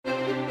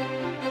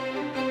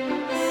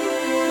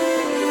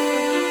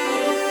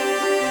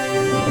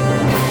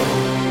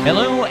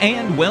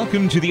and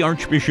welcome to the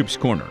Archbishop's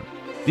Corner.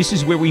 This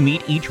is where we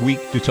meet each week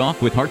to talk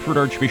with Hartford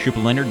Archbishop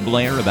Leonard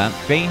Blair about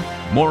faith,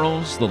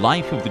 morals, the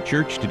life of the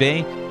church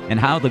today, and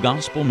how the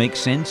gospel makes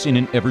sense in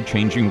an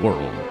ever-changing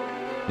world.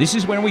 This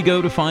is where we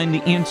go to find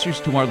the answers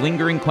to our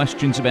lingering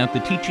questions about the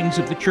teachings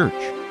of the church,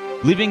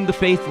 living the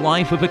faith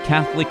life of a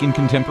Catholic in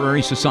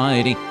contemporary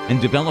society,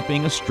 and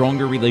developing a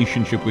stronger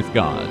relationship with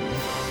God.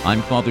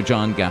 I'm Father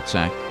John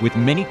Gatsack, with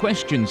many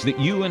questions that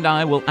you and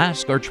I will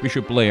ask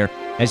Archbishop Blair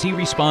as he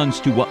responds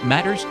to what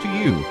matters to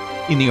you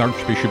in the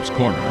Archbishop's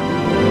Corner.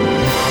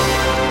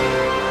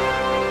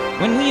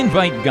 When we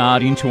invite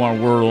God into our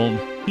world,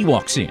 He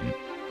walks in.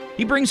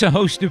 He brings a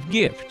host of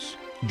gifts: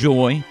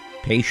 joy,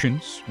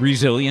 patience,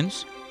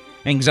 resilience.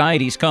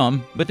 Anxieties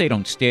come, but they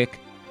don't stick.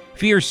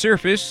 Fears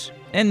surface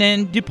and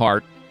then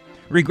depart.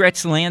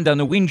 Regrets land on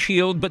the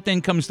windshield, but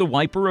then comes the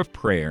wiper of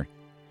prayer.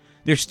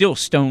 There's still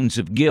stones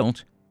of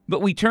guilt,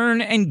 but we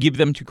turn and give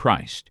them to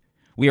Christ.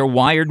 We are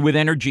wired with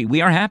energy.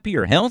 We are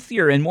happier,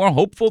 healthier, and more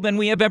hopeful than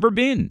we have ever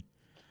been.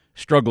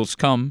 Struggles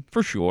come,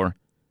 for sure,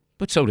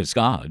 but so does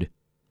God.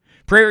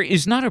 Prayer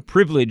is not a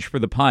privilege for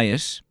the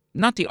pious,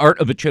 not the art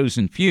of a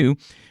chosen few.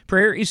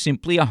 Prayer is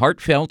simply a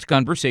heartfelt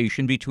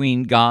conversation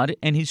between God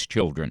and His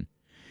children.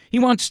 He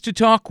wants to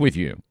talk with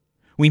you.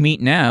 We meet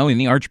now in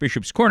the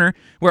Archbishop's Corner,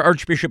 where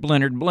Archbishop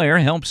Leonard Blair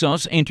helps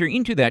us enter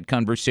into that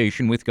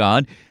conversation with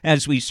God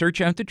as we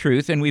search out the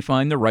truth and we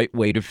find the right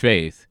way to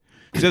faith.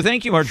 So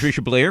thank you,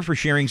 Archbishop Blair, for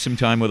sharing some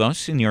time with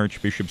us in the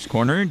Archbishop's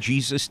Corner.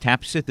 Jesus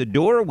taps at the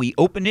door, we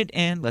open it,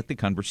 and let the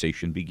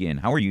conversation begin.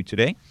 How are you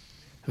today?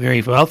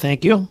 Very well,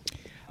 thank you.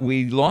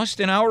 We lost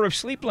an hour of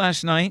sleep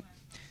last night.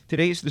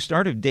 Today is the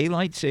start of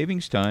daylight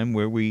savings time,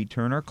 where we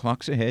turn our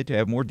clocks ahead to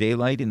have more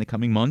daylight in the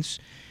coming months.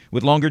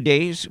 With longer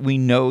days, we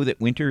know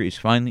that winter is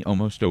finally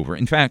almost over.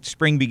 In fact,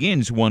 spring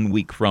begins 1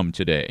 week from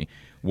today.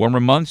 Warmer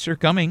months are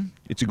coming.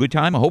 It's a good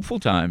time, a hopeful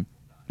time,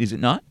 is it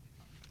not?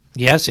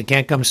 Yes, it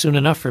can't come soon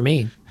enough for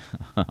me.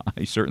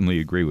 I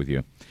certainly agree with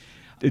you.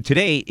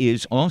 Today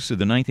is also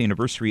the 9th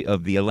anniversary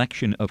of the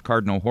election of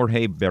Cardinal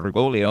Jorge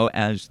Bergoglio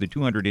as the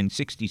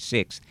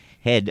 266th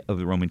head of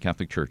the Roman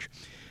Catholic Church.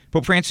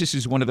 Pope Francis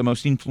is one of the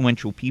most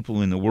influential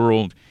people in the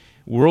world.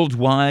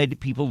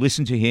 Worldwide, people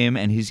listen to him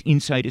and his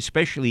insight,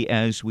 especially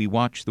as we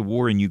watch the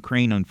war in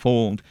Ukraine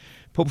unfold.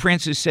 Pope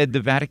Francis said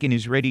the Vatican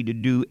is ready to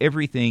do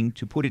everything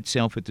to put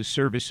itself at the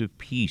service of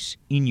peace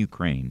in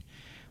Ukraine.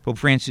 Pope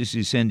Francis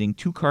is sending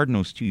 2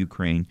 cardinals to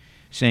Ukraine,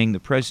 saying the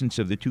presence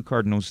of the 2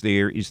 cardinals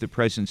there is the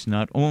presence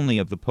not only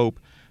of the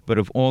Pope, but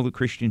of all the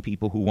Christian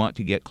people who want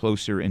to get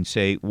closer and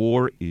say,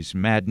 war is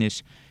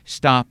madness.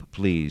 Stop,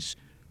 please.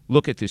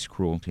 Look at this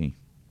cruelty.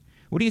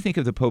 What do you think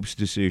of the Pope's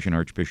decision,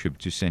 Archbishop,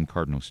 to send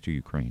cardinals to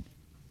Ukraine?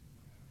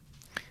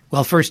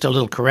 Well, first, a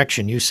little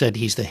correction. You said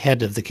he's the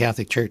head of the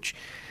Catholic Church.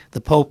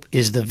 The Pope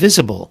is the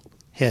visible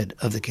head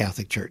of the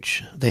Catholic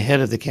Church. The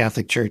head of the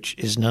Catholic Church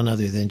is none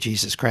other than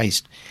Jesus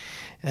Christ.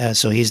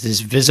 So he's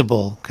this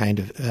visible kind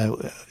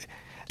of,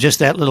 just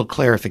that little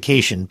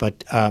clarification,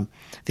 but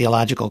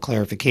theological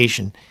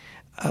clarification.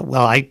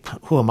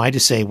 Who am I to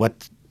say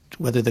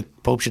whether the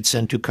Pope should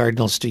send 2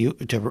 cardinals to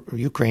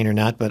Ukraine or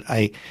not? But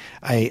I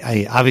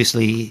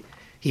obviously,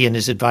 he and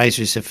his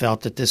advisors have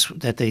felt that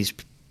these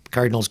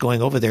cardinals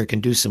going over there can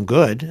do some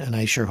good, and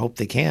I sure hope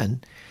they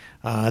can.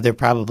 They're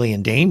probably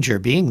in danger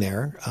being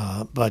there,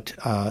 but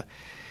I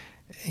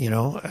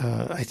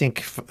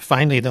think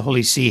finally the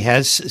Holy See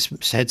has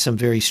said some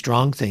very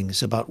strong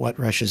things about what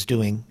Russia's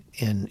doing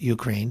in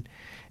Ukraine,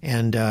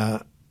 and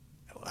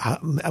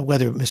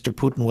whether Mr.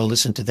 Putin will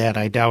listen to that,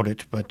 I doubt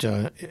it. But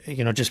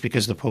just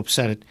because the Pope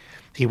said it,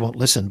 he won't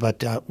listen.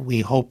 But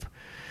we hope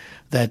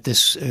that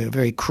this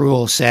very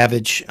cruel,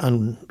 savage,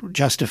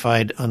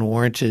 unjustified,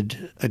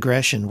 unwarranted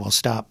aggression will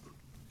stop.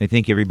 I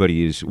think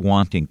everybody is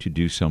wanting to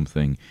do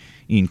something,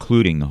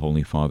 including the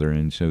Holy Father,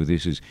 and so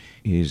this is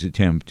his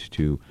attempt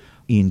to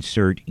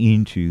insert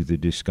into the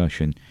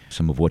discussion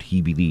some of what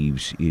he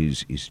believes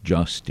is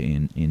just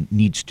and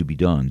needs to be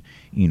done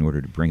in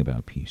order to bring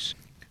about peace.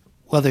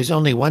 Well, there's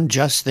only one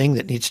just thing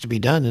that needs to be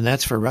done, and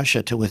that's for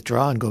Russia to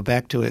withdraw and go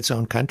back to its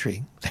own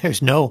country.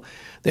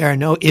 There are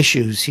no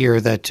issues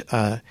here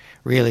that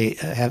really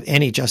have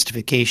any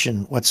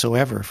justification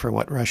whatsoever for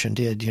what Russia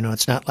did.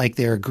 It's not like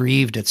they're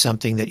aggrieved at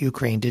something that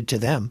Ukraine did to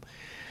them.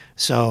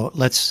 So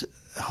let's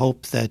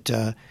hope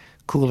that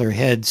cooler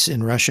heads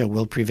in Russia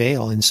will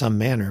prevail in some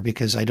manner,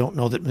 because I don't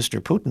know that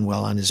Mr. Putin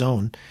will on his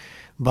own,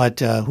 but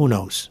who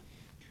knows?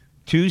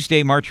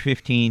 Tuesday, March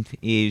 15th,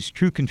 is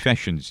True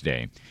Confessions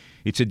Day.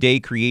 It's a day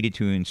created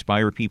to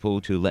inspire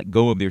people to let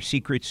go of their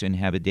secrets and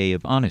have a day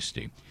of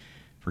honesty.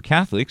 For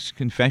Catholics,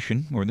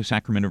 confession, or the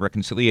sacrament of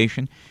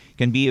reconciliation,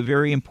 can be a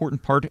very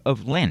important part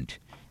of Lent.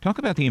 Talk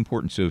about the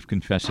importance of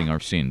confessing our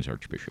sins,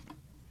 Archbishop.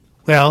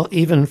 Well,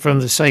 even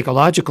from the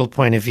psychological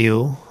point of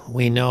view,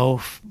 we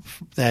know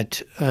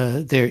that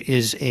there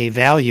is a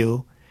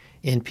value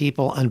in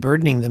people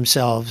unburdening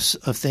themselves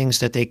of things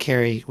that they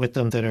carry with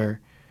them that are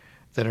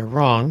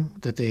wrong,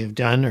 that they have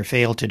done or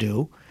failed to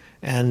do.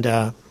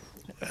 And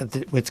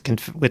with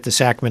the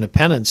sacrament of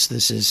penance,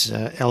 this is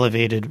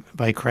elevated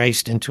by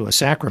Christ into a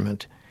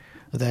sacrament.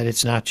 that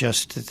it's not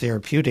just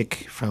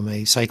therapeutic from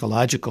a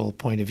psychological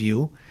point of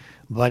view,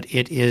 but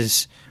it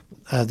is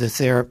the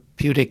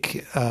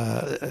therapeutic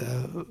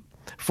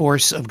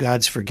force of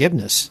God's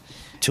forgiveness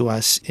to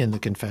us in the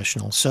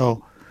confessional.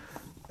 So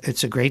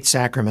it's a great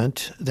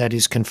sacrament that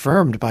is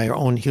confirmed by our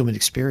own human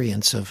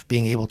experience of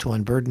being able to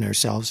unburden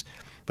ourselves.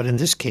 But in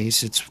this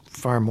case, it's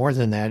far more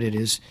than that. It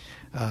is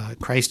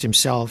Christ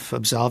himself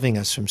absolving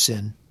us from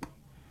sin.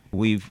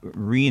 We've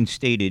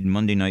reinstated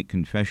Monday night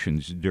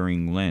confessions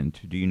during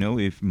Lent. Do you know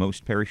if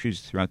most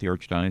parishes throughout the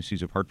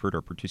Archdiocese of Hartford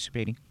are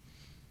participating?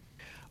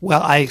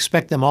 Well, I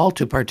expect them all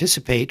to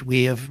participate.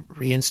 We have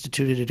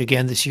reinstituted it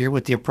again this year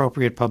with the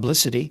appropriate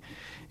publicity.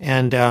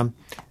 And,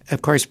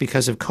 of course,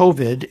 because of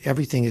COVID,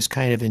 everything is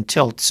kind of in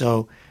tilt.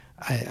 So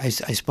I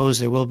suppose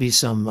there will be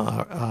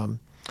some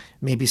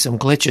maybe some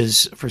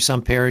glitches for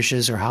some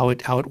parishes or how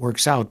it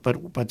works out.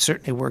 But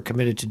certainly we're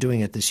committed to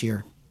doing it this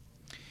year.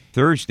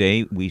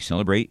 Thursday, we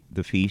celebrate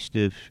the feast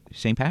of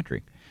St.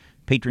 Patrick,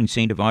 patron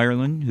saint of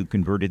Ireland, who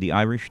converted the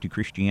Irish to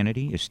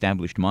Christianity,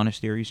 established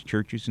monasteries,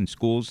 churches, and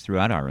schools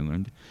throughout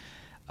Ireland.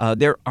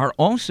 There are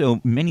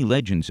also many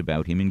legends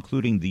about him,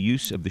 including the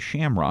use of the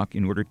shamrock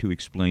in order to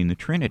explain the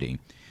Trinity.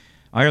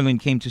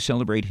 Ireland came to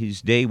celebrate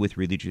his day with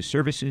religious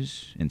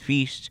services and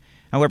feasts.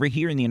 However,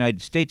 here in the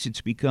United States, it's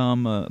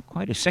become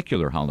quite a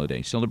secular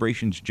holiday.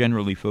 Celebrations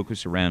generally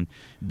focus around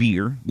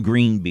beer,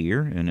 green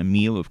beer, and a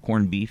meal of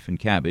corned beef and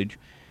cabbage.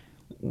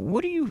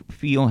 What do you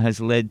feel has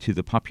led to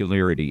the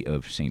popularity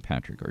of St.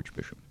 Patrick,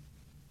 Archbishop?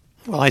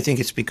 Well, I think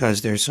it's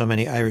because there's so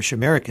many Irish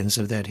Americans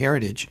of that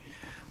heritage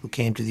who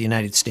came to the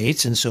United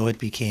States, and so it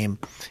became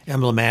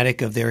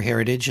emblematic of their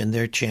heritage and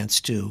their chance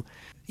to,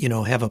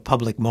 have a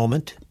public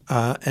moment.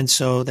 And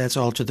so that's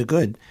all to the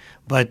good.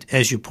 But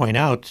as you point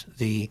out,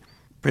 the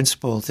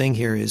principal thing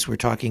here is we're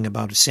talking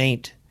about a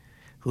saint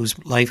whose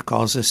life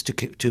calls us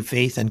to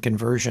faith and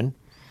conversion,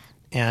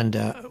 and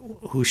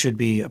who should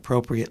be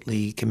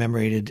appropriately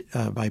commemorated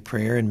by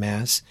prayer and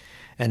Mass,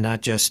 and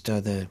not just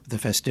the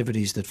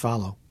festivities that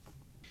follow.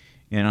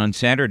 And on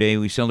Saturday,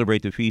 we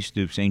celebrate the feast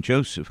of St.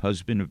 Joseph,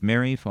 husband of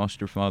Mary,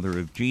 foster father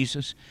of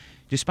Jesus.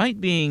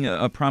 Despite being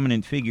a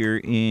prominent figure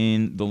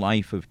in the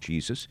life of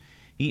Jesus,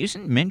 he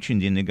isn't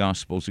mentioned in the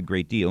Gospels a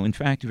great deal. In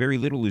fact, very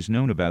little is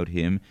known about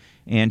him,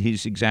 and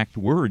his exact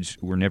words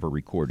were never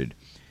recorded.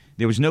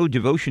 There was no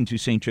devotion to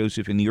St.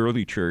 Joseph in the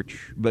early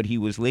church, but he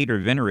was later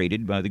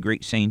venerated by the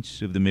great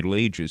saints of the Middle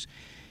Ages.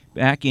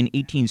 Back in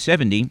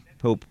 1870,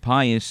 Pope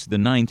Pius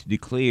IX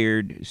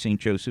declared St.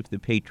 Joseph the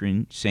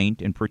patron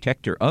saint and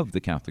protector of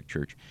the Catholic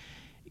Church.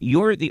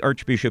 You're the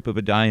Archbishop of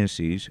a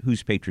diocese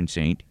whose patron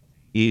saint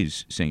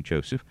is St.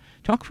 Joseph.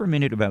 Talk for a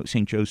minute about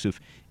St. Joseph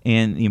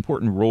and the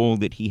important role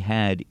that he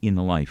had in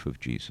the life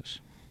of Jesus.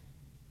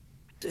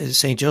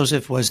 St.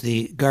 Joseph was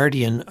the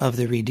guardian of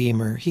the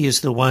Redeemer. He is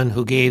the one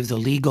who gave the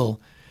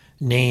legal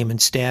name and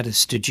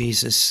status to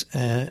Jesus,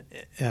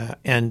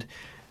 and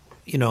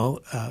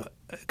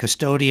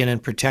custodian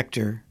and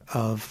protector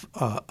of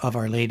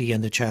Our Lady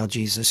and the child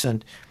Jesus.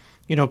 And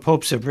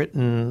popes have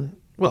written,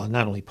 well,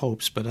 not only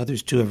popes, but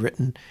others too have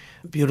written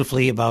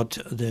beautifully about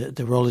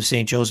the role of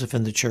St. Joseph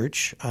in the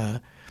Church.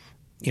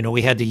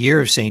 We had the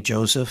year of St.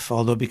 Joseph,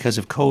 although because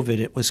of COVID,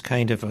 it was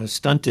kind of a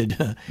stunted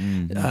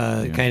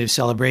kind of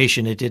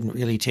celebration. It didn't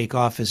really take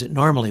off as it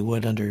normally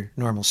would under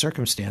normal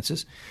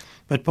circumstances.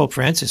 But Pope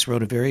Francis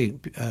wrote a very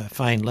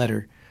fine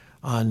letter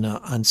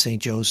on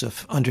St.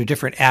 Joseph under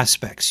different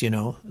aspects,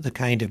 the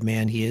kind of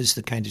man he is,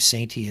 the kind of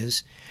saint he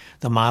is,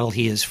 the model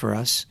he is for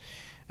us.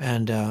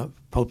 And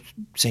Pope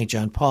St.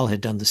 John Paul had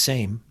done the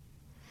same.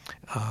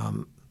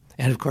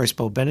 And, of course,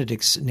 Pope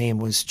Benedict's name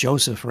was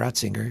Joseph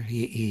Ratzinger.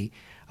 He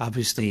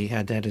obviously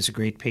had that as a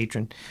great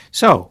patron.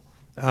 So,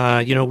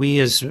 we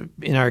as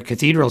in our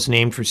cathedrals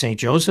named for St.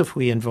 Joseph,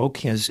 we invoke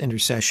his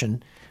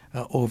intercession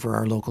over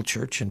our local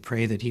church and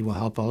pray that he will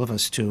help all of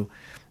us to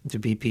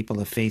be people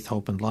of faith,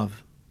 hope, and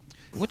love.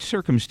 What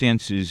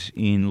circumstances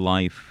in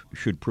life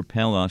should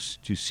propel us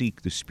to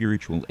seek the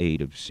spiritual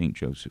aid of St.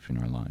 Joseph in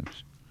our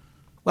lives?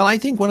 Well, I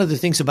think one of the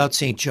things about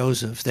St.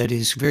 Joseph that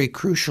is very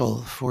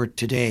crucial for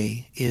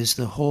today is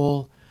the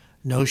whole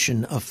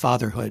notion of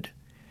fatherhood.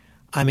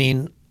 I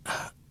mean,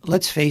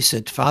 let's face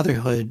it,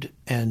 fatherhood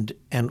and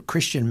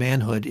Christian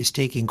manhood is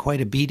taking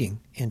quite a beating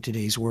in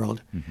today's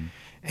world. Mm-hmm.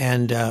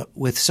 And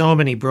with so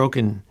many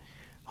broken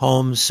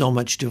homes, so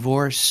much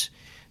divorce,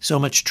 so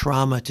much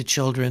trauma to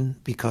children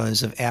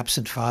because of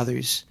absent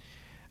fathers,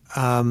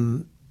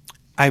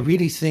 I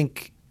really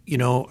think,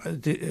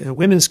 the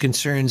women's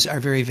concerns are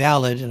very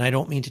valid, and I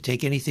don't mean to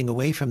take anything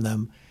away from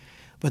them,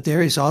 but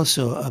there is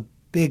also a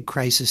big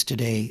crisis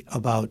today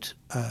about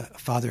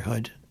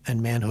fatherhood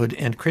and manhood,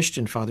 and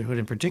Christian fatherhood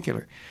in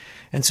particular.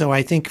 And so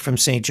I think from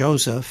St.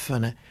 Joseph,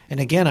 and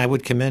again, I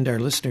would commend our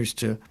listeners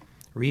to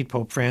read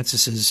Pope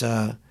Francis's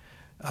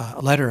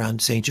letter on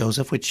St.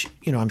 Joseph, which,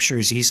 I'm sure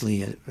is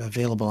easily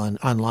available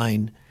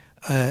online,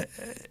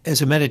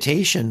 as a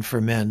meditation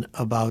for men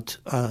about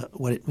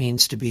what it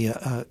means to be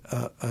a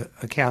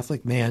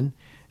Catholic man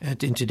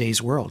in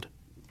today's world.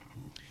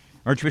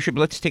 Archbishop,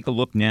 let's take a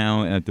look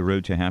now at the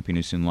road to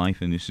happiness in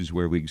life, and this is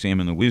where we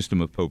examine the wisdom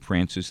of Pope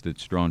Francis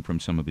that's drawn from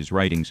some of his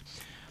writings.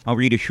 I'll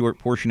read a short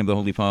portion of the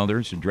Holy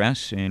Father's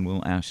address, and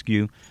we'll ask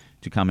you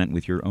to comment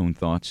with your own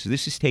thoughts.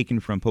 This is taken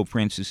from Pope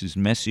Francis's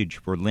message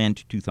for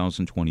Lent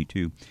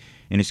 2022,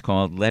 and it's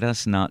called Let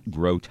Us Not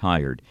Grow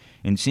Tired.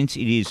 And since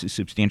it is a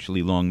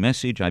substantially long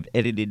message, I've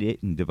edited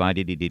it and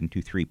divided it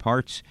into 3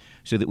 parts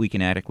so that we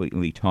can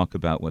adequately talk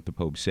about what the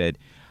Pope said.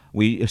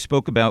 We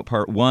spoke about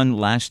part 1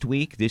 last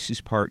week. This is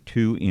part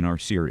 2 in our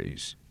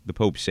series. The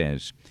Pope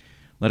says,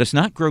 "Let us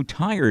not grow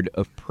tired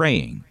of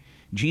praying.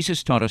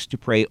 Jesus taught us to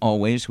pray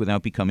always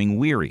without becoming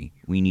weary.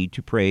 We need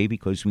to pray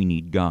because we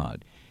need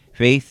God.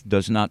 Faith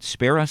does not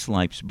spare us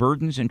life's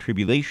burdens and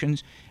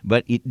tribulations,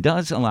 but it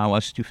does allow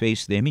us to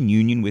face them in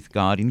union with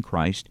God in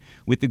Christ,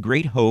 with the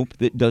great hope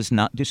that does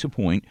not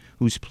disappoint,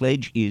 whose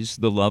pledge is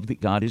the love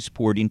that God has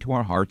poured into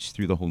our hearts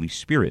through the Holy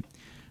Spirit.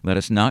 Let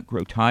us not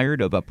grow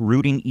tired of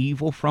uprooting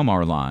evil from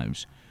our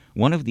lives.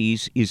 One of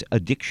these is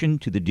addiction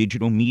to the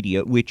digital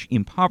media, which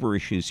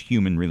impoverishes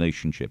human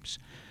relationships.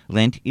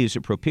 Lent is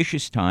a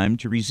propitious time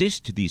to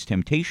resist these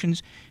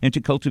temptations and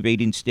to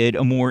cultivate instead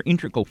a more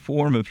integral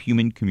form of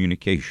human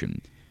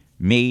communication,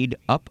 made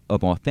up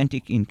of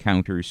authentic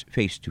encounters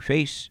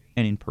face-to-face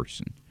and in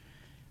person."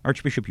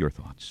 Archbishop, your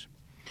thoughts?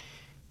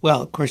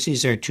 Well, of course,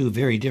 these are 2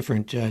 very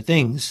different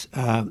things,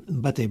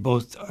 but they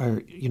both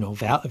are,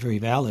 very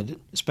valid,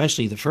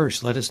 especially the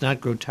first. Let us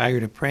not grow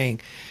tired of praying.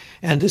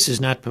 And this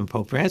is not from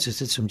Pope Francis,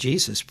 it's from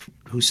Jesus,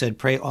 who said,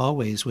 pray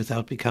always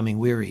without becoming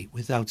weary,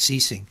 without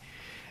ceasing.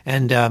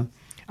 And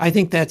I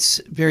think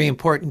that's very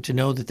important to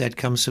know that that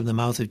comes from the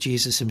mouth of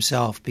Jesus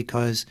himself,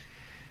 because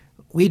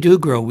we do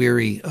grow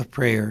weary of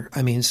prayer.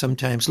 I mean,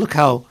 sometimes, look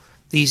how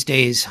these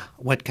days,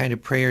 what kind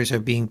of prayers are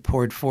being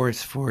poured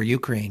forth for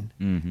Ukraine,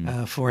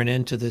 for an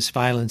end to this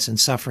violence and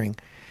suffering.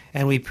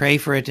 And we pray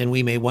for it, and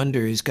we may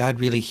wonder, is God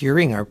really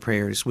hearing our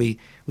prayers? We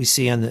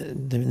see on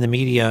the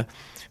media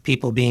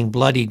people being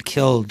bloodied,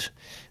 killed,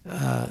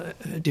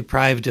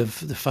 deprived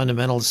of the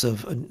fundamentals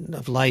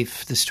of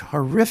life, this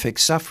horrific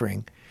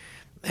suffering.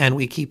 And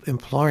we keep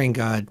imploring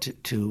God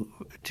to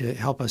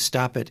help us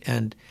stop it.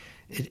 And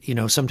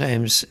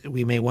sometimes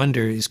we may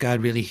wonder, is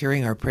God really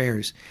hearing our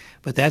prayers?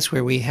 But that's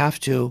where we have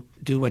to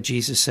do what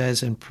Jesus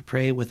says and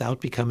pray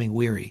without becoming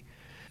weary.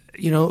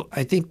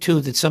 I think,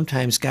 too, that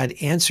sometimes God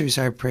answers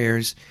our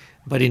prayers,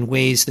 but in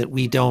ways that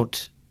we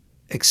don't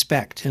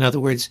expect. In other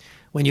words,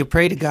 when you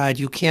pray to God,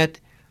 you can't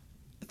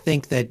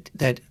think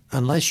that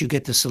unless you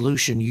get the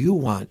solution you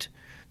want,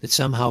 that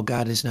somehow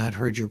God has not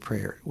heard your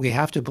prayer. We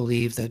have to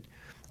believe that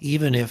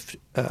even if,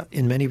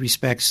 in many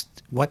respects,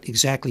 what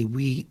exactly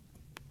we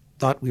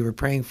thought we were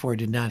praying for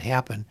did not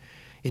happen,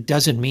 it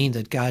doesn't mean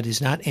that God is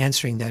not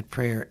answering that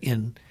prayer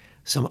in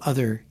some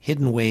other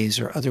hidden ways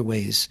or other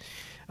ways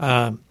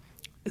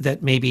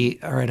that maybe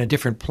are in a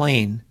different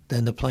plane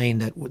than the plane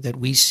that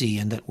we see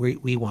and that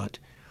we want.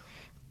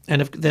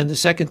 And then the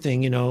second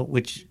thing,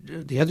 which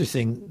the other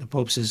thing the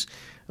Pope says,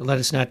 let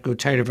us not grow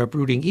tired of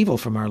uprooting evil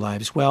from our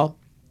lives. Well,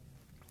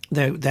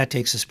 that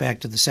takes us back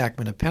to the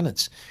sacrament of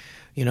penance.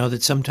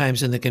 That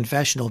sometimes in the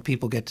confessional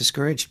people get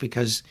discouraged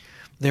because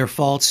their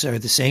faults are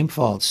the same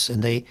faults,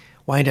 and they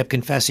wind up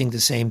confessing the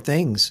same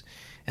things.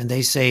 And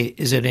they say,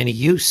 is it any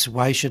use?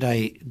 Why should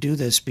I do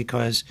this?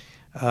 Because,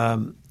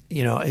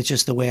 it's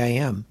just the way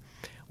I am.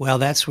 Well,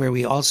 that's where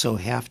we also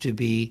have to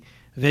be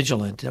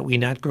vigilant, that we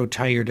not grow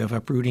tired of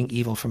uprooting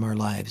evil from our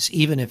lives,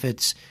 even if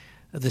it's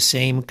the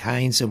same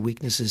kinds of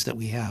weaknesses that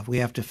we have. We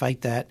have to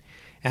fight that,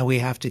 and we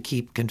have to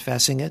keep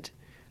confessing it.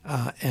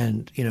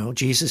 And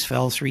Jesus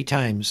fell 3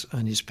 times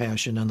on his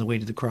passion on the way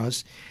to the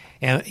cross,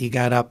 and he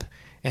got up,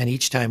 and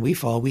each time we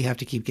fall, we have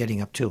to keep getting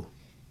up too.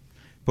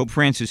 Pope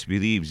Francis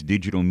believes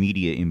digital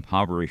media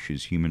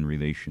impoverishes human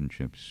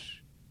relationships.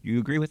 Do you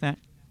agree with that?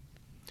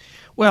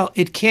 Well,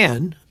 it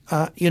can.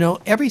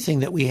 Everything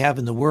that we have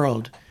in the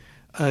world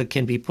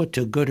can be put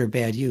to good or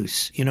bad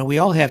use. We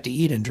all have to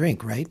eat and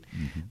drink, right?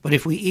 Mm-hmm. But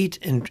if we eat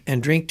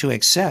and drink to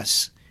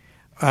excess,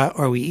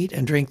 or we eat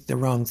and drink the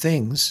wrong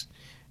things,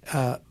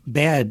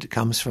 bad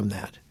comes from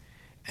that.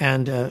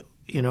 And,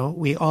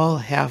 we all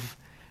have,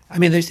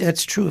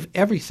 that's true of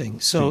everything.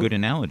 So, it's a good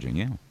analogy,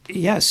 yeah.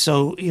 Yes.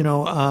 So,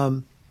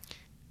 the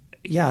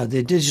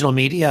digital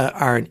media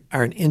are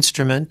an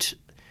instrument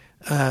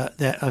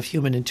of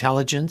human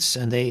intelligence,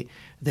 and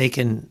they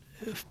can,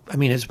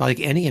 it's like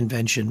any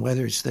invention,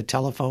 whether it's the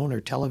telephone or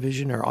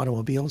television or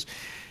automobiles,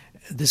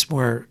 this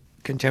more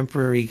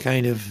contemporary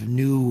kind of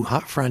new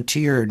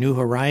frontier, new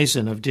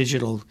horizon of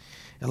digital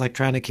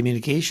electronic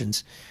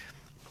communications.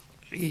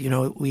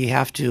 We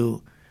have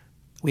to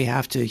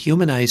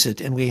humanize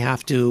it, and we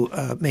have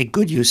to make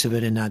good use of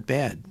it and not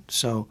bad.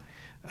 So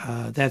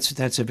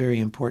that's a very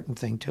important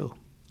thing too.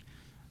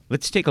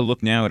 Let's take a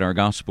look now at our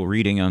gospel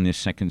reading on this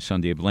second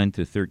Sunday of Lent,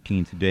 the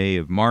 13th day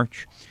of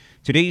March.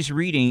 Today's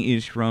reading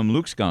is from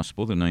Luke's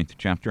Gospel, the 9th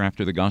chapter.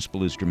 After the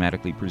gospel is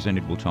dramatically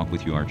presented, we'll talk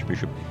with you,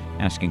 Archbishop,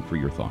 asking for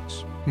your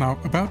thoughts. Now,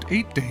 about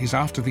 8 days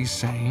after these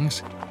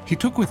sayings, he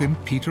took with him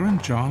Peter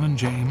and John and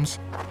James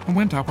and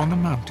went up on the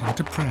mountain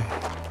to pray.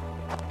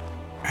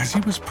 As he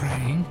was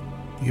praying,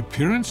 the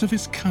appearance of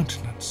his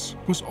countenance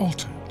was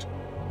altered,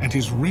 and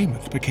his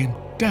raiment became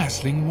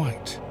dazzling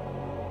white.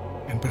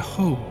 And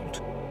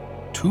behold,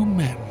 2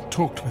 men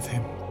talked with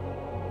him,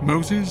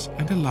 Moses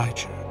and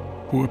Elijah,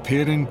 who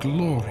appeared in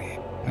glory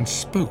and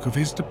spoke of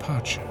his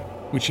departure,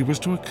 which he was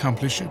to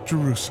accomplish at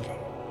Jerusalem.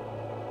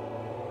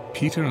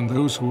 Peter and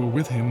those who were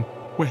with him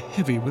were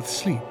heavy with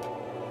sleep,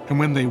 and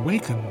when they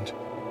wakened,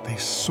 they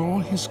saw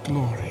his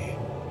glory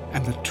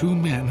and the 2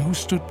 men who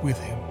stood with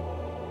him.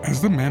 As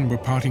the men were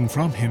parting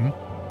from him,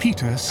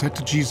 Peter said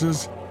to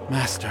Jesus,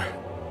 "Master,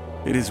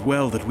 it is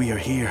well that we are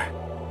here.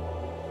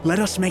 Let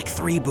us make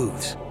 3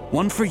 booths,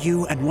 one for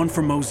you and one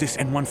for Moses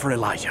and one for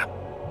Elijah."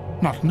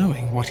 not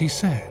knowing what he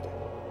said.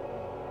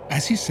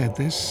 As he said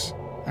this,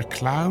 a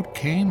cloud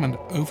came and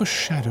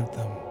overshadowed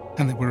them,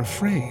 and they were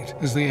afraid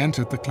as they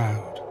entered the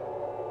cloud.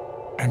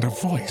 And a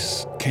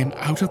voice came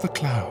out of the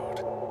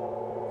cloud.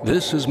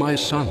 "This is my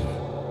son,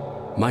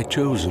 my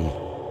chosen.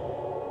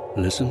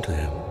 Listen to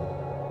him."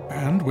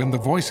 And when the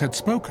voice had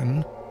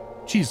spoken,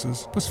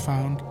 Jesus was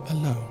found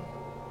alone.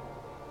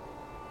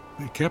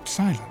 They kept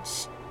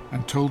silence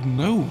and told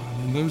no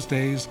one in those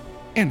days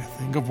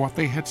anything of what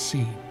they had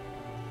seen.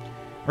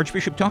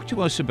 Archbishop, talk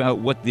to us about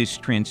what this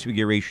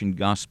Transfiguration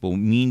Gospel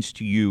means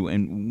to you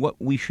and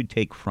what we should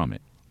take from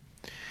it.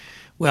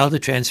 Well, the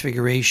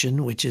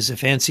Transfiguration, which is a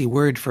fancy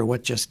word for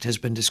what just has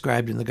been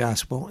described in the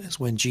Gospel, is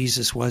when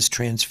Jesus was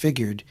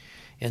transfigured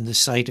in the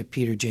sight of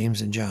Peter,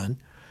 James, and John.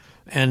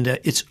 And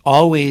it's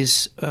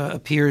always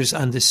appears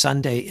on this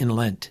Sunday in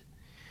Lent.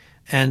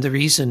 And the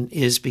reason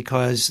is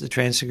because the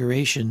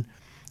Transfiguration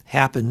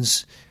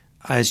happens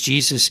as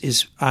Jesus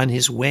is on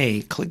his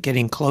way,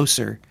 getting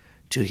closer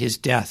to his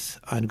death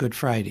on Good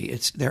Friday.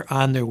 They're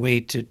on their way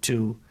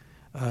to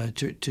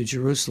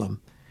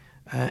Jerusalem,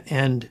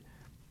 and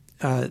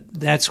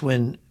that's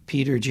when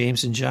Peter,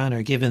 James, and John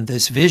are given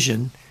this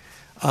vision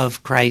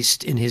of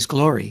Christ in his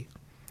glory,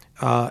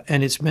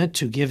 and it's meant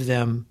to give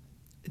them,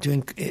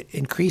 to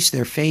increase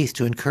their faith,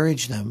 to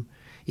encourage them,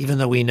 even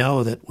though we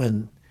know that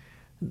when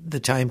the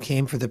time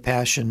came for the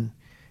Passion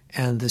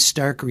and the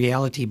stark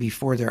reality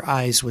before their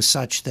eyes was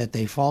such that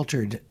they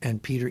faltered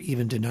and Peter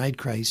even denied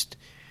Christ,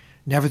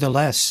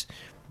 nevertheless,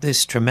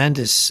 this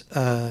tremendous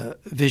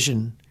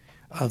vision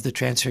of the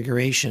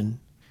Transfiguration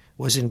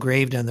was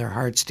engraved on their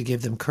hearts to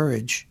give them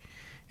courage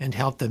and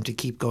help them to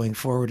keep going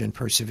forward and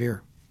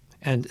persevere.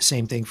 And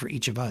same thing for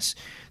each of us.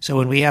 So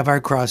when we have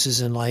our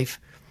crosses in life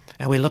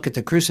and we look at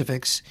the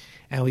crucifix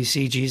and we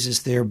see Jesus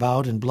there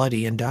bowed and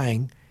bloody and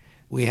dying,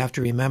 we have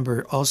to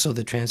remember also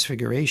the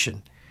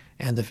Transfiguration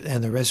and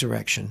the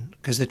resurrection,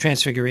 because the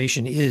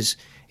Transfiguration is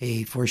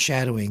a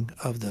foreshadowing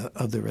of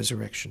the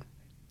resurrection.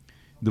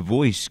 The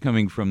voice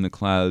coming from the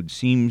cloud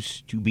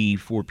seems to be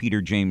for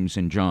Peter, James,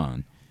 and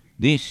John.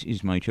 "This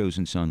is my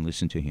chosen son,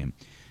 listen to him."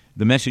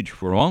 The message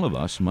for all of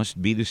us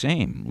must be the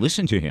same.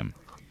 Listen to him.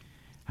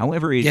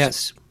 However,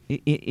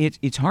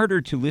 it's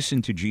harder to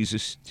listen to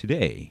Jesus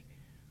today.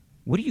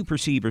 What do you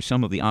perceive are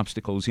some of the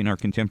obstacles in our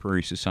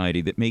contemporary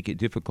society that make it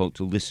difficult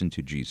to listen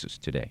to Jesus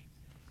today?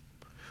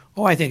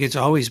 Oh, I think it's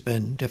always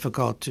been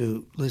difficult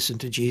to listen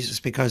to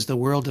Jesus because the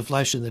world, the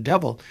flesh, and the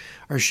devil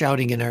are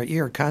shouting in our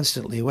ear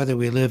constantly, whether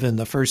we live in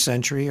the 1st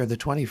century or the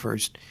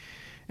 21st.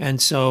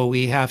 And so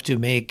we have to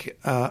make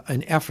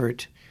an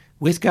effort,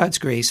 with God's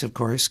grace, of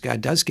course. God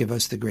does give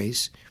us the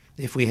grace,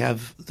 if we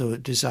have the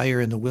desire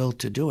and the will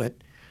to do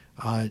it,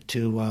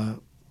 to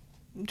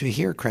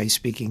hear Christ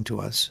speaking to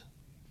us.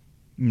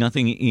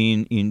 Nothing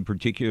in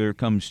particular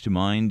comes to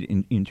mind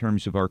in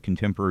terms of our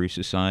contemporary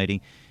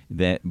society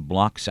that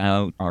blocks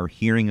out our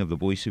hearing of the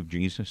voice of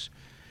Jesus?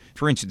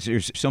 For instance,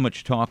 there's so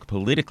much talk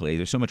politically,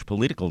 there's so much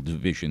political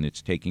division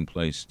that's taking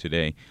place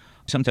today.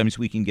 Sometimes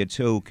we can get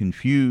so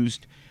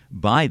confused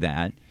by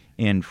that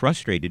and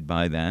frustrated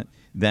by that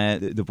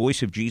the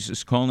voice of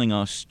Jesus calling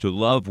us to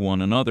love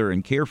one another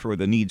and care for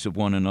the needs of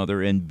one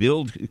another and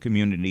build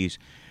communities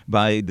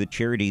by the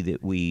charity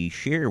that we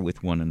share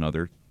with one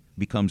another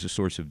becomes a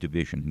source of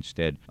division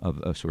instead of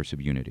a source of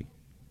unity.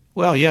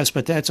 Well, yes,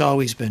 but that's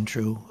always been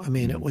true. I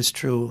mean, it was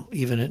true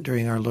even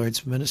during our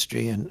Lord's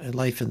ministry and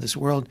life in this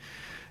world.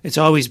 It's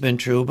always been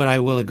true, but I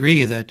will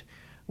agree that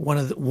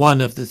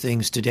one of the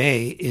things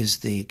today is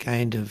the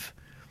kind of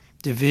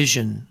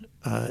division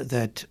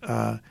that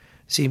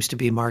seems to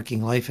be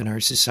marking life in our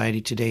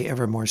society today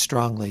ever more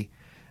strongly,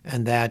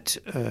 and that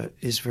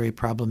is very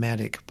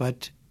problematic.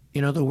 But,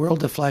 the world,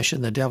 the flesh,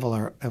 and the devil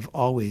have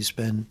always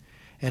been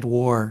at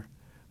war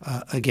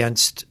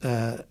against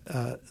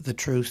the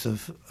truth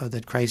of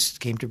that Christ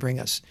came to bring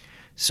us.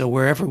 So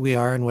wherever we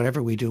are and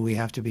whatever we do, we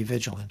have to be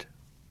vigilant.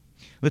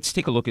 Let's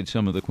take a look at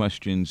some of the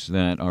questions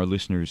that our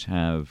listeners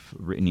have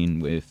written in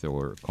with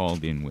or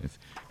called in with.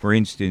 For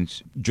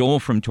instance, Joel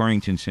from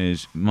Torrington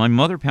says, "My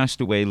mother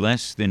passed away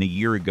less than a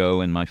year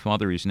ago, and my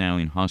father is now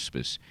in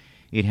hospice.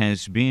 It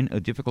has been a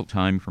difficult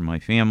time for my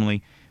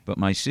family, but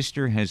my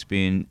sister has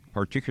been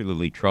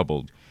particularly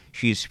troubled.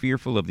 She is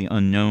fearful of the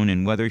unknown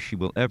and whether she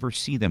will ever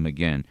see them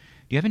again. Do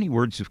you have any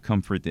words of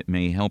comfort that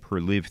may help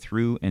her live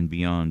through and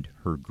beyond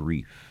her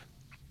grief?"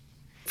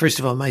 first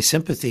of all, my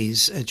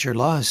sympathies at your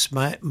loss.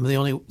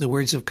 The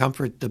words of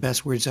comfort, the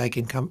best words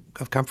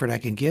of comfort I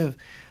can give,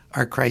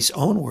 are Christ's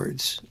own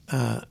words.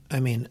 In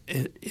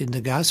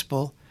the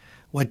gospel,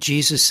 what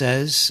Jesus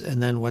says, and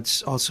then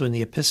what's also in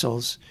the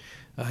epistles,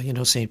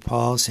 St.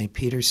 Paul, St.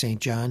 Peter, St.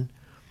 John,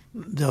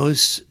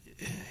 those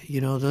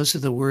are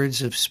the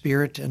words of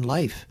spirit and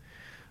life.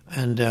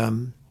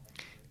 And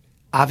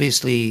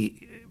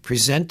obviously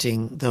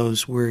presenting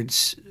those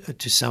words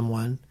to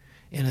someone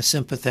in a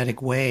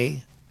sympathetic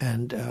way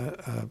and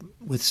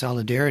with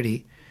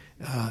solidarity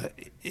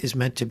is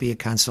meant to be a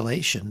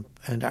consolation,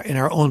 and in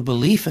our own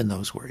belief in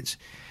those words.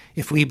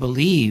 If we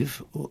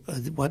believe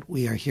what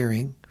we are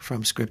hearing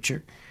from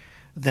Scripture,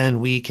 then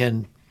we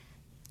can,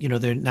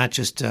 they're not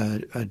just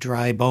a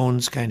dry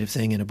bones kind of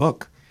thing in a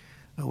book.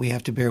 We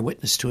have to bear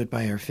witness to it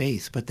by our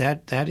faith. But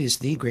that is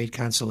the great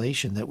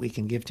consolation that we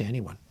can give to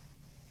anyone.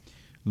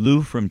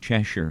 Lou from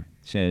Cheshire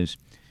says,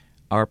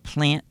 are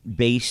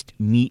plant-based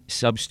meat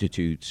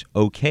substitutes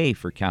okay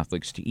for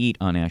Catholics to eat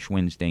on Ash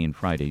Wednesday and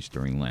Fridays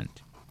during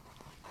Lent?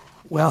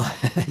 Well,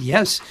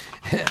 yes.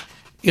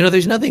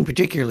 There's nothing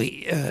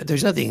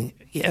there's nothing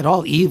at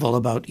all evil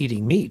about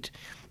eating meat,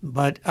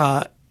 but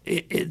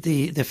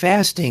the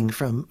fasting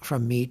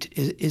from meat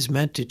is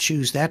meant to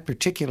choose that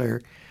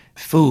particular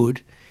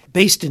food,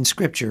 based in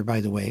Scripture,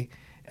 by the way,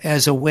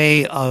 as a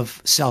way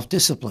of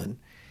self-discipline.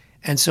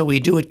 And so we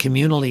do it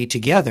communally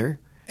together,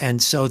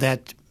 and so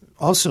that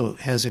also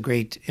has a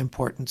great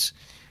importance.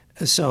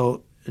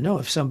 So,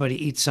 if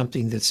somebody eats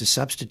something that's a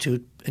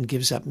substitute and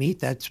gives up meat,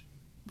 that's,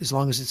 as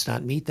long as it's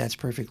not meat, that's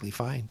perfectly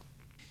fine.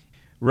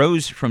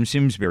 Rose from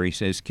Simsbury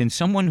says, can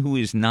someone who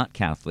is not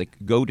Catholic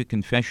go to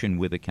confession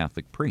with a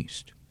Catholic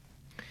priest?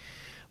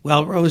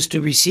 Well, Rose,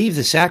 to receive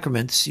the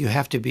sacraments, you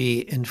have to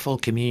be in full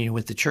communion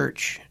with the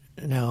Church.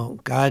 Now,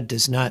 God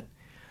does not,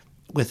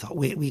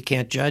 we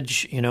can't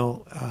judge,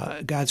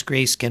 God's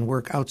grace can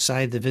work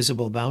outside the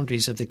visible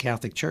boundaries of the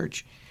Catholic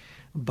Church.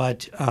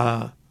 But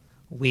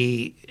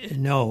we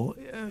know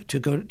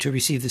to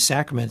receive the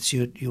sacraments,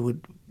 you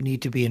would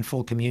need to be in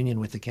full communion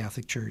with the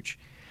Catholic Church.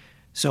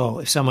 So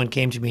if someone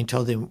came to me and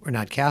told them we're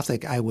not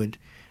Catholic, I would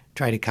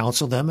try to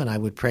counsel them, and I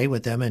would pray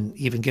with them and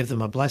even give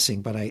them a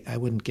blessing, but I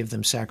wouldn't give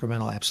them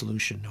sacramental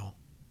absolution, no.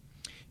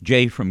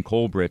 Jay from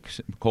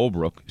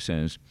Colebrook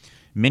says,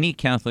 many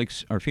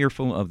Catholics are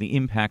fearful of the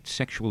impact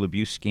sexual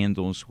abuse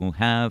scandals will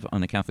have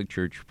on the Catholic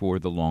Church for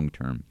the long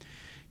term.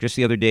 Just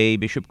the other day,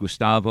 Bishop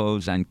Gustavo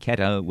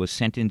Zanqueta was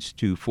sentenced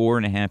to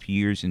 4.5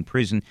 years in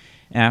prison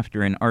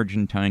after an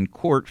Argentine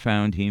court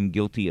found him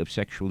guilty of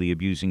sexually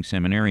abusing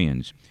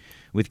seminarians.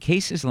 With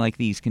cases like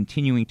these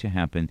continuing to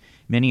happen,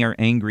 many are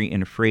angry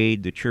and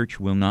afraid the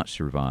Church will not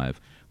survive.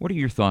 What are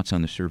your thoughts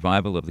on the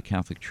survival of the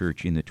Catholic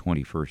Church in the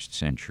 21st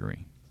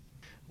century?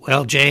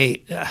 Well,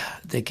 Jay,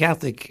 the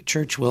Catholic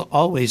Church will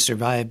always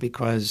survive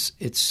because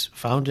it's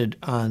founded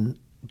on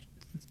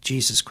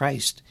Jesus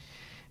Christ.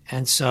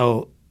 And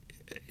so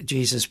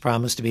Jesus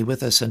promised to be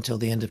with us until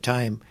the end of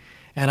time.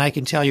 And I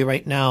can tell you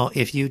right now,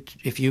 if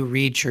you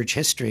read church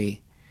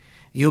history,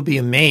 you'll be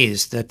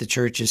amazed that the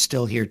church is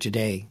still here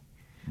today.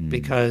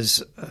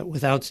 Because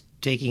without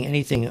taking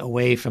anything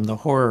away from the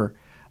horror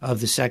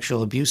of the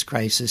sexual abuse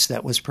crisis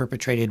that was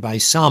perpetrated by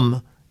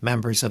some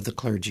members of the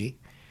clergy,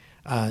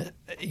 and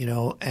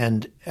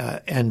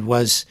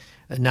was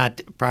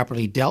not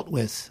properly dealt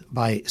with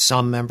by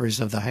some members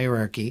of the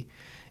hierarchy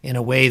in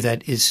a way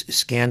that is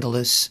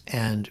scandalous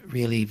and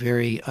really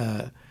very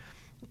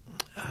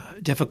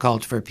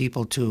difficult for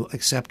people to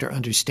accept or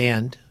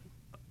understand.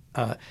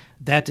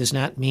 That does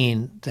not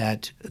mean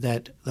that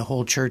the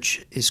whole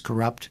church is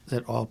corrupt,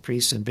 that all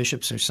priests and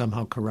bishops are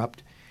somehow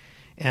corrupt.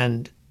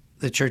 And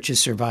the church has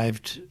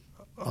survived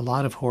a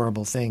lot of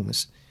horrible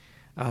things.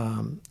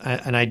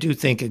 And I do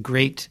think a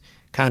great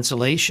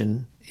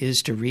consolation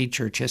is to read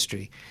church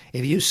history.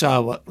 If you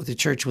saw what the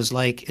church was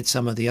like at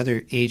some of the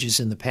other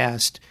ages in the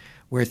past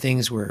where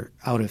things were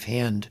out of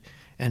hand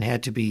and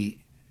had to be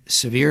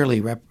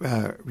severely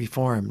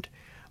reformed,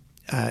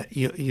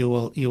 you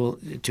will.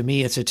 To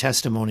me, it's a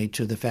testimony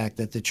to the fact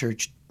that the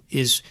church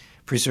is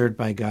preserved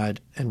by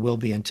God and will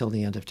be until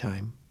the end of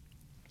time.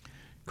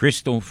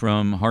 Crystal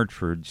from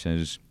Hartford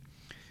says,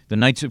 the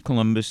Knights of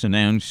Columbus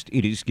announced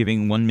it is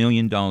giving $1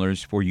 million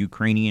for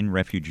Ukrainian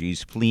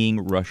refugees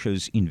fleeing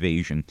Russia's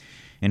invasion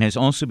and has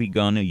also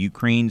begun a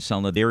Ukraine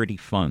Solidarity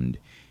Fund.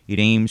 It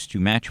aims to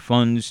match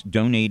funds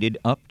donated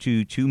up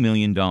to $2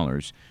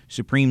 million.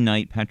 Supreme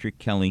Knight Patrick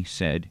Kelly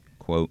said,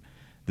 quote,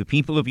 the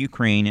people of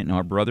Ukraine and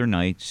our brother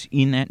knights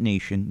in that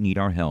nation need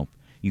our help.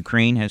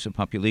 Ukraine has a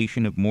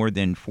population of more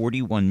than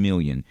 41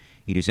 million.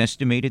 It is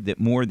estimated that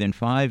more than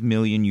 5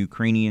 million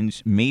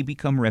Ukrainians may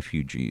become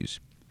refugees.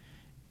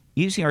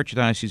 Is the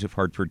Archdiocese of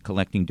Hartford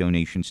collecting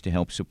donations to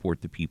help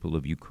support the people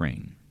of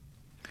Ukraine?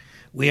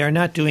 We are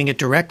not doing it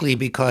directly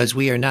because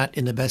we are not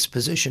in the best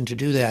position to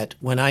do that.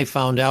 When I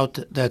found out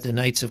that the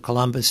Knights of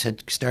Columbus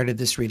had started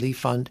this relief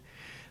fund,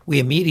 we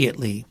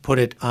immediately put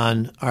it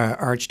on our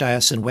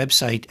Archdiocesan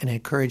website and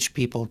encouraged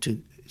people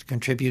to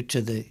contribute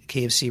to the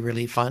KFC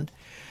Relief Fund.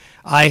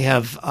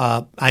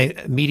 I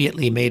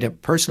immediately made a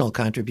personal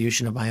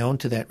contribution of my own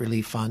to that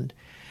relief fund,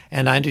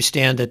 and I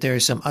understand that there are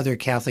some other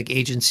Catholic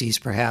agencies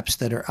perhaps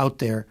that are out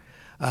there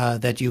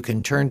that you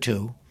can turn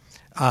to.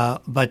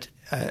 But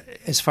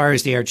as far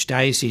as the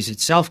Archdiocese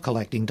itself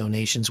collecting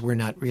donations, we're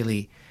not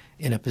really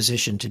in a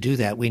position to do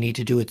that. We need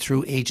to do it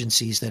through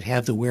agencies that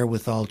have the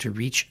wherewithal to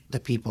reach the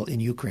people in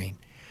Ukraine.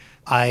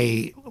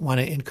 I want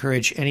to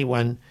encourage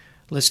anyone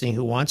listening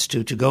who wants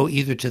to go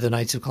either to the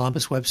Knights of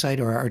Columbus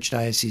website or our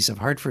Archdiocese of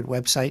Hartford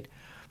website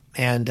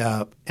and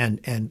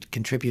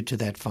contribute to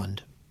that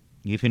fund.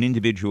 If an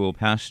individual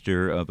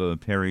pastor of a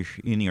parish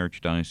in the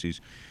Archdiocese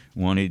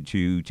wanted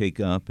to take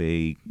up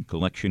a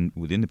collection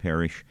within the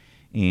parish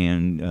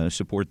and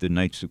support the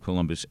Knights of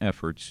Columbus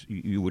efforts,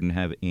 you wouldn't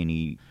have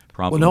any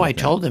problem Well, no, with I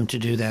that. told them to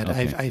do that.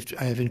 Okay.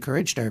 I've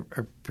encouraged our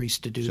priests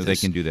to do this. So they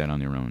can do that on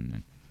their own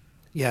then.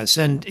 Yes,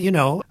 and,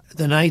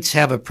 the Knights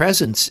have a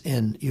presence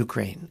in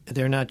Ukraine.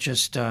 They're not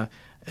just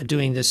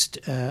doing this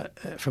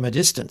from a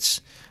distance.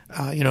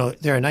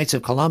 There are Knights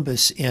of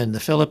Columbus in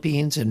the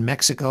Philippines, in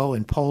Mexico,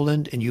 in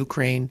Poland, in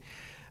Ukraine,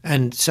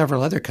 and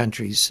several other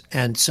countries.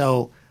 And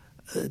so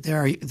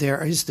there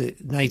is the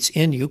Knights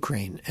in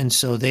Ukraine, and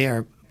so they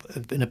are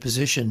in a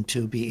position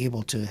to be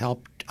able to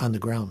help on the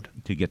ground.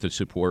 To get the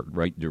support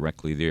right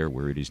directly there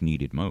where it is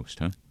needed most,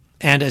 huh?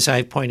 And as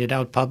I've pointed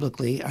out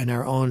publicly on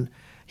our own,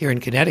 here in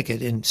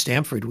Connecticut, in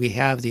Stamford, we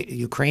have the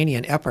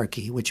Ukrainian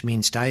Eparchy, which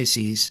means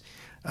Diocese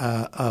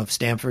of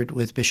Stamford,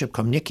 with Bishop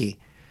Komnicki.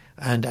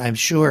 And I'm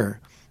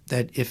sure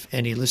that if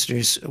any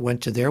listeners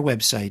went to their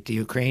website, the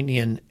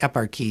Ukrainian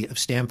Eparchy of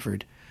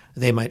Stamford,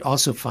 they might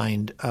also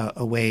find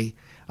a way.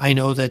 I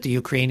know that the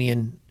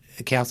Ukrainian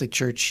Catholic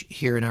Church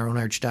here in our own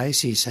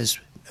Archdiocese has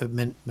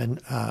been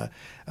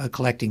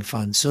collecting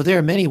funds. So there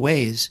are many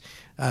ways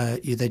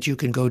that you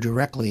can go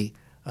directly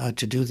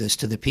to do this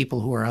to the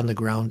people who are on the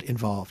ground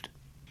involved.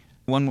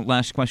 One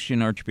last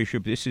question,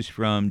 Archbishop. This is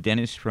from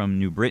Dennis from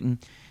New Britain.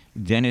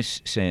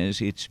 Dennis says,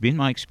 "It's been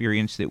my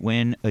experience that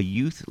when a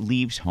youth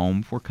leaves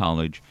home for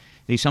college,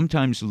 they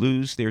sometimes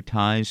lose their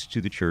ties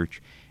to the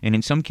Church and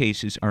in some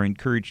cases are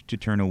encouraged to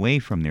turn away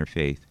from their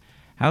faith.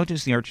 How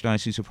does the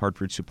Archdiocese of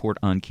Hartford support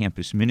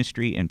on-campus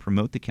ministry and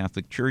promote the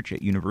Catholic Church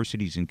at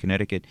universities in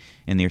Connecticut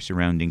and their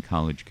surrounding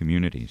college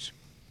communities?"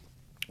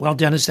 Well,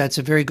 Dennis, that's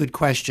a very good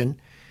question.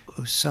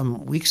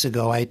 Some weeks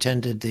ago, I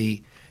attended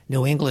the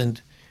New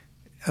England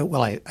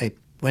I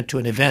went to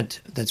an event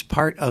that's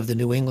part of the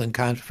New England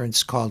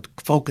Conference called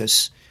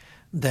Focus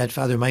that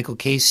Father Michael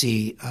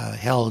Casey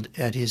held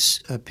at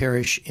his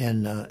parish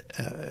in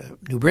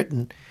New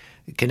Britain,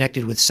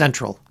 connected with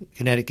Central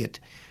Connecticut.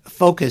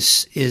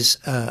 Focus is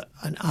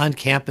an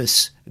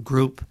on-campus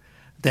group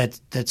that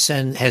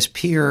has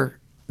peer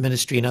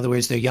ministry. In other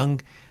words, they're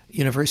young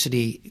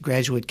university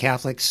graduate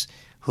Catholics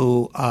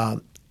who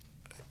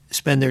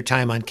spend their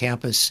time on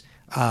campus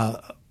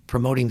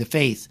promoting the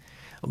faith.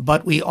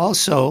 But we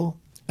also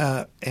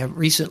have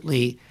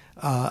recently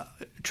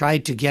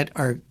tried to get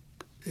our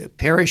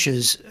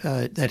parishes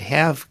that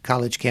have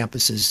college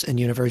campuses and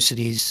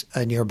universities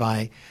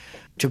nearby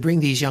to bring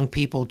these young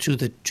people to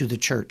the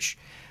church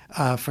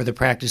for the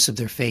practice of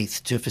their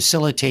faith, to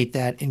facilitate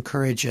that,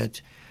 encourage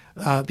it.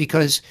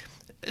 Because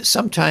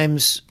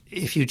sometimes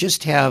if you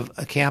just have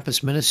a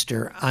campus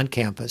minister on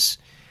campus,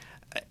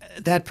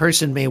 that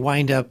person may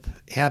wind up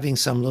having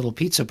some little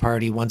pizza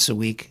party once a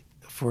week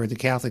for the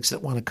Catholics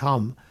that want to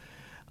come.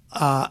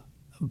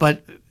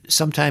 But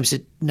sometimes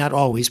not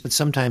always, but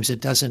sometimes it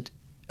doesn't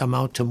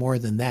amount to more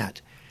than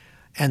that.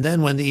 And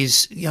then when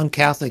these young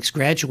Catholics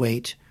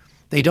graduate,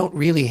 they don't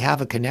really have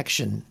a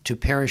connection to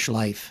parish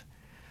life.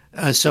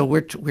 So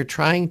we're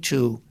trying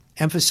to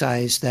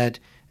emphasize that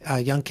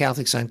young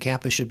Catholics on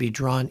campus should be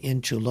drawn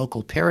into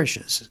local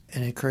parishes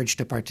and encouraged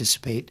to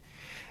participate.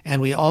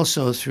 And we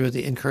also, through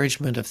the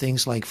encouragement of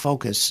things like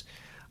Focus,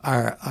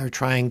 are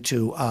trying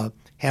to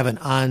have an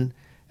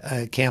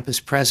on-campus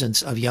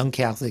presence of young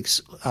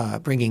Catholics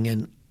bringing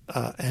in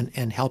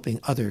and helping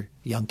other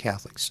young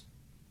Catholics.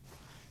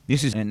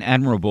 This is an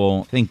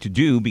admirable thing to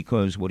do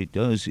because what it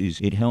does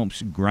is it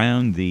helps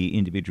ground the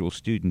individual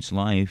student's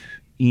life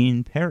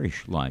in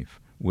parish life,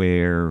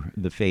 where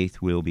the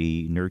faith will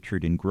be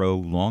nurtured and grow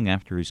long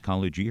after his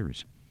college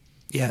years.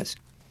 Yes.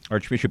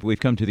 Archbishop, we've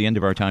come to the end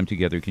of our time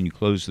together. Can you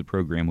close the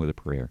program with a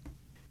prayer?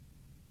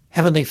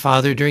 Heavenly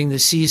Father, during the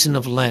season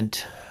of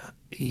Lent,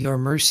 your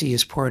mercy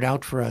is poured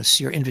out for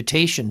us. Your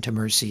invitation to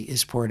mercy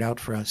is poured out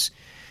for us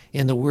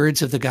in the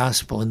words of the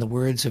gospel, in the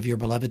words of your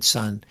beloved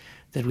Son,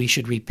 that we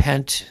should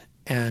repent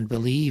and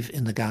believe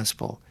in the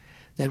gospel,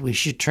 that we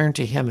should turn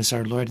to him as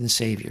our Lord and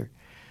Savior.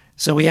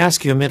 So we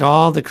ask you, amid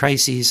all the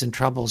crises and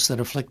troubles that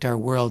afflict our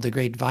world, the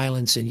great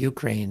violence in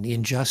Ukraine, the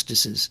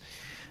injustices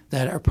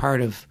that are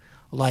part of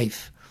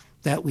life,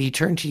 that we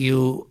turn to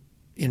you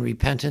in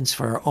repentance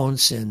for our own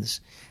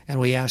sins, and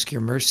we ask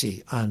your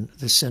mercy on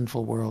the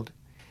sinful world.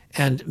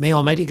 And may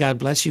Almighty God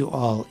bless you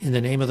all in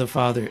the name of the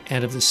Father,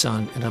 and of the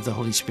Son, and of the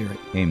Holy Spirit.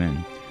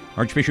 Amen.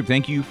 Archbishop,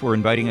 thank you for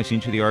inviting us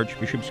into the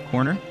Archbishop's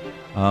Corner.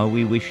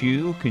 We wish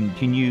you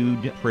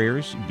continued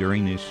prayers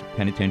during this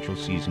penitential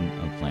season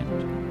of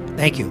Lent.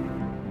 Thank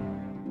you.